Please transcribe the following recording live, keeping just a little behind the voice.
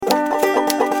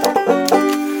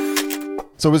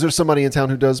So is there somebody in town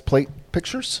who does plate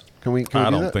pictures? Can we I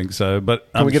do don't that? think so, but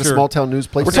Can we get a small town news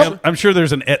plate? I'm sure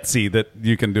there's an Etsy that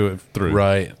you can do it through.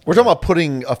 Right. We're talking about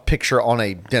putting a picture on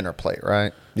a dinner plate,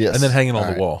 right? Yes. And then hanging on All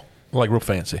the right. wall. Like real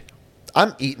fancy.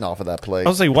 I'm eating off of that plate. I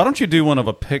was like, why don't you do one of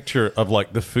a picture of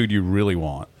like the food you really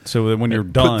want, so that when you're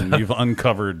done, you've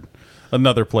uncovered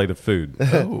another plate of food.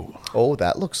 Oh,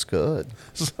 that looks good.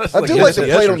 I do like the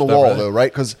plate on the wall, though,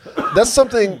 right? Because that's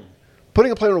something.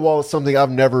 Putting a plate on the wall is something I've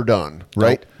never done,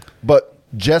 right? Nope.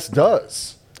 But Jess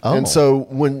does. Oh. And so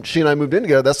when she and I moved in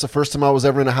together, that's the first time I was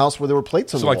ever in a house where there were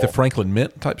plates on So the like wall. the Franklin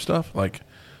Mint type stuff? Like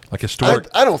historic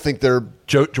I don't think they're.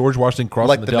 George Washington crossing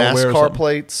Like the the Delaware or NASCAR something?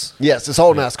 plates. Yes, it's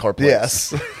all NASCAR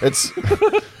plates. Yes.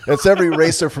 It's every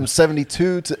racer from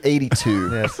 72 to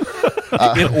 82. Yes.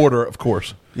 In order, of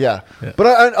course. Yeah. But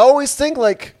I always think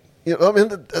like, I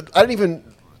mean, I didn't even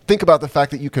think about the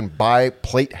fact that you can buy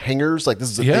plate hangers. Like this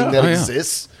is a thing that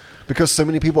exists because so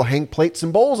many people hang plates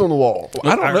and bowls on the wall.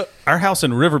 I don't know. Our house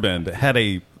in Riverbend had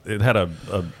a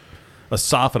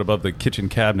soffit above the kitchen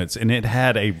cabinets, and it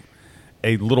had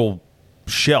a little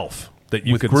shelf that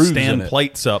you With could grooves in stand it.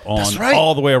 plates up on That's right.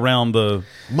 all the way around the.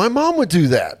 My mom would do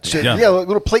that. Yeah. Like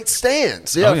little plate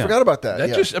stands. Yeah, Oh, I yeah. forgot about that. That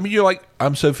yeah. just, I mean, you're like,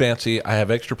 I'm so fancy. I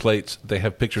have extra plates. They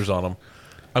have pictures on them.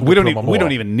 We don't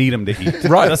even need them to eat.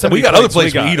 Right. That's how we many got other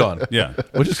plates we got. eat on. Yeah.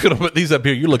 We're just going to put these up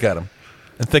here. You look at them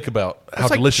and think about how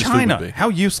It's like delicious China. food would be. How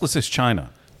useless is China?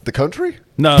 The country?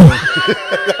 No.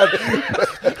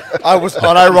 I was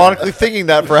unironically thinking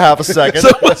that for half a second.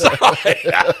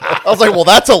 I was like, well,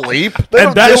 that's a leap.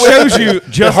 And that shows you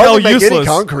just how hardly make any useless.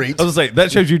 concrete. I was gonna say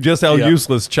that shows you just how Yeah.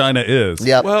 useless China is.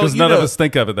 Yeah. Well, because you none of know, us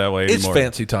think of it that way It's anymore.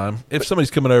 fancy time. If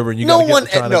somebody's coming over and you No got to one,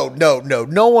 get the China,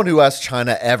 no one who has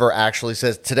China ever actually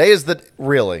says today is the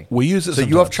really. we use it. So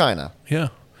you have sometimes. China. Yeah,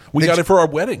 we Did got you- it for our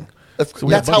wedding. So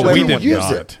we That's have a how bunch of- we everyone did use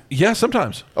not. it. Yeah,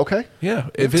 sometimes. Okay. Yeah,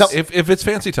 if Tell- if it's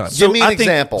fancy time. Give me an I think-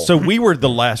 example. So we were the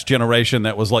last generation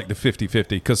that was like the 50-50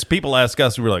 because people ask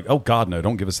us, we were like, oh, God, no,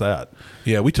 don't give us that.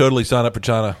 Yeah, we totally signed up for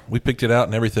China. We picked it out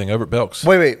and everything over at Belk's.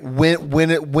 Wait.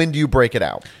 When do you break it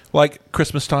out? Like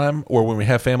Christmas time or when we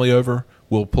have family over,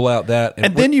 we'll pull out that.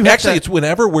 And then you have actually, to- it's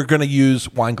whenever we're going to use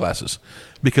wine glasses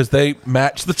because they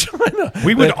match the China.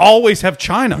 We would always have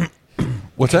China.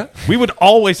 What's that? We would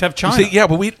always have China. See, yeah,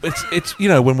 but it's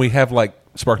when we have like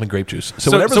sparkling grape juice. So,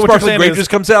 So- whenever so what you're sparkling saying grape is- juice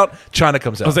comes out, China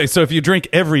comes I out. was like, so if you drink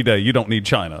every day, you don't need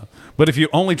China. But if you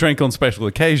only drink on special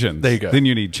occasions, There you go. then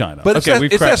you need China. But okay,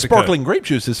 it's that sparkling grape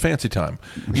juice is fancy time.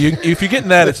 If you're getting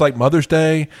that, it's like Mother's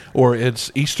Day or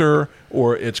it's Easter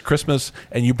or it's Christmas,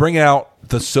 and you bring out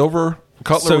the silver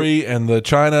cutlery and the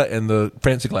china and the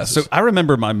fancy glasses. So I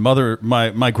remember my mother,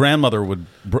 my grandmother would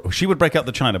break out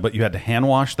the china, but you had to hand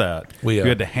wash that. You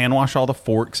had to hand wash all the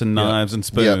forks and knives and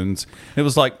spoons. It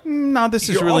was like, no, this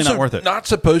is You're really also not worth it. Not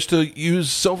supposed to use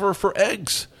silver for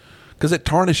eggs because it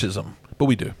tarnishes them, but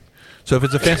we do. So if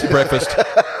it's a fancy breakfast,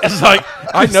 it's like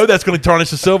I know that's going to tarnish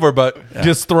the silver, but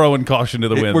Just throwing caution to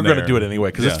the wind. we're going to there. do it anyway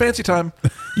because it's Yeah. fancy time.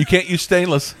 You can't use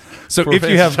stainless. So for if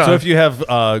you fancy time.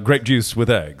 have grape juice with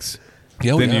eggs,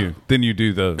 Yeah, then you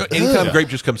do the anytime Yeah. grape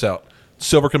juice comes out,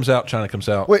 silver comes out, china comes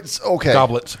out. Wait, okay.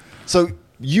 Goblets. So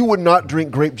you would not drink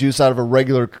grape juice out of a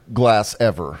regular glass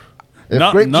ever? If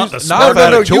Not- grape not juice, the Not No,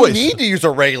 out of you choice. need to use a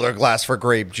regular glass for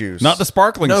grape juice. not the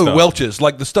sparkling No, stuff. Welch's,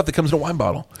 like the stuff that comes in a wine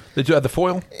bottle. Did you have the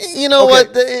foil? You know Okay.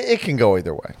 what? It can go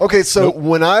either way. Okay, so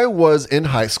when I was in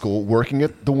high school working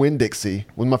at the Winn-Dixie,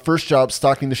 when my first job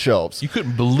stocking the shelves, You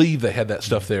couldn't believe they had that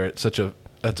stuff there at such a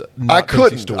that's a I not fancy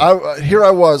couldn't. store. Here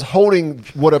I was holding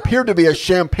what appeared to be a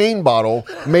champagne bottle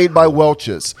made by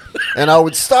Welch's, and I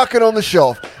would stock it on the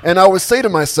shelf, and I would say to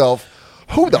myself,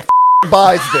 "Who the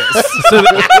buys this?"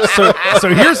 So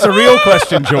here's the real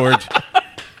question, George.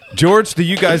 George, do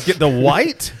you guys get the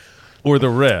white or the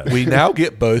red? We now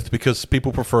get both because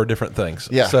people prefer different things.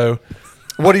 Yeah. So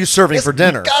What are you serving It's for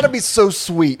dinner? got to be so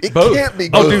sweet. It Both. can't be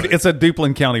good. Oh, dude, it's a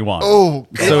Duplin County wine. Oh,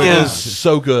 it is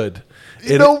so good.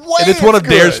 No way And it's one it's of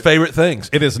Dare's good. favorite things.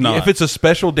 It is not. If it's a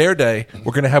special Dare day,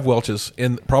 we're going to have Welch's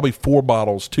in probably 4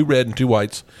 bottles, 2 red and 2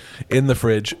 whites, in the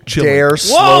fridge. Chilling. Dare, Whoa,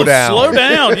 slow down. slow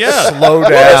down, yeah. Slow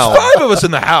There's down. 5 of us in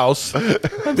the house.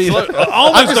 I mean,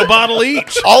 Almost a bottle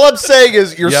each. All I'm saying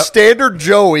is your Yep. standard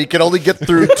Joey can only get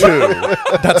through 2.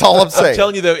 That's all I'm saying. I'm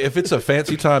telling you though, if it's a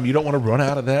fancy time, you don't want to run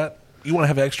out of that. You want to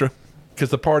have extra because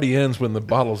the party ends when the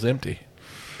bottle's empty.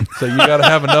 So you got to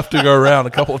have enough to go around a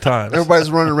couple of times.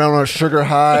 Everybody's running around on a sugar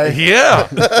high. Yeah,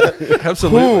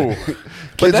 absolutely.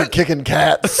 Kids that- are kicking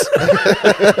cats.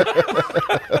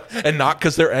 And not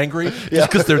because they're angry,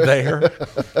 just because they're there.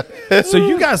 So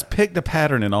you guys picked a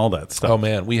pattern and all that stuff. Oh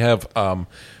man, we have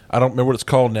I don't remember what it's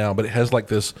called now, but it has like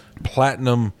this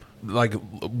platinum like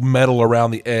metal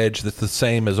around the edge that's the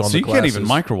same as on so the you glasses. can't even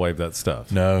microwave that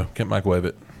stuff. No, can't microwave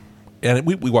it. And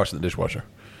we wash it in the dishwasher.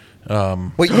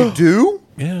 Wait, you do?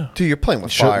 Yeah. Dude, you're playing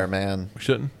with fire, man. We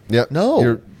shouldn't. Yep. No.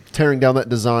 You're tearing down that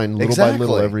design little by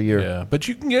little every year. Yeah, but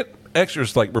you can get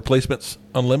extras like replacements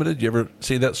unlimited. You ever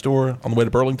see that store on the way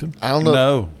to Burlington? I don't know.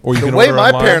 No. Or you The can way order my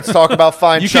online. parents talk about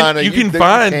fine china, You can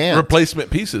find replacement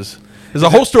pieces. There's a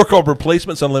whole store called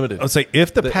Replacements Unlimited. I would say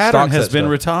if the that pattern stocks has that been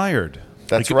stuff. retired.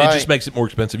 That's It right. just makes it more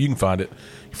expensive. You can find it.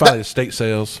 You find it at estate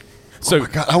sales. So my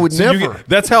God, I would so never.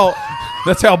 that's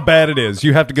how bad it is.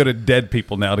 You have to go to dead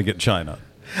people now to get china.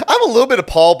 I'm a little bit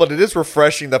appalled, but it is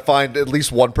refreshing to find at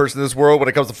least one person in this world when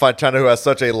it comes to fine china who has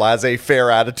such a laissez-faire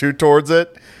attitude towards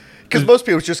it. Because most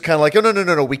people it's just kind of like, oh,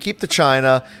 no, we keep the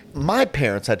china. My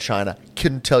parents had china.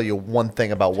 Couldn't tell you one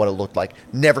thing about what it looked like.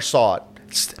 Never saw it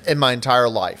in my entire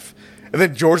life. And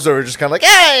then George's over just kind of like,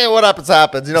 hey, what happens,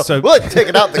 happens. You know, So- we'll take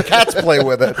it out and the cats play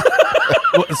with it.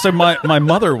 Well, so my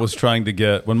mother was trying to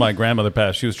get, when my grandmother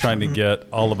passed, she was trying to get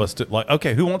all of us to like,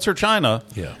 okay, who wants her china?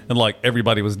 Yeah. And like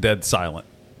everybody was dead silent.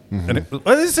 And it,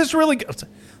 well, this is really good.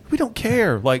 We don't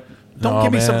care. Like, don't No,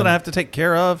 give me man. something I have to take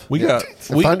care of. We got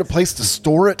Find a place to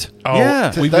store it.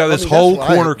 Yeah. We've That- got I this mean, whole that's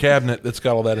right. corner cabinet that's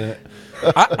got all that in it.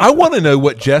 I want to know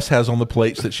what Jess has on the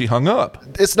plates that she hung up.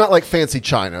 It's not like fancy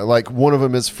china. Like one of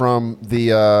them is from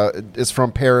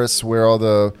Paris, where all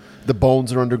the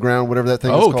bones are underground, whatever that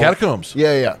thing is called. Catacombs.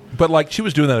 Yeah. But like she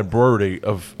was doing that embroidery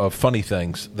of funny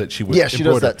things that she would. Yeah, she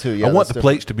does embroider. that too. Yeah, I want that's the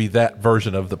plates to be that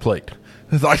version of the plate.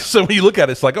 It's like so when you look at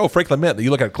it, it's like Franklin Mint. You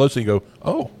look at it closely, and you go,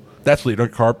 oh, that's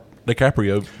Leonardo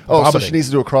DiCaprio. Oh, so vomiting. she needs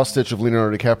to do a cross stitch of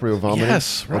Leonardo DiCaprio vomiting.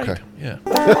 Yes, right. Okay. Yeah.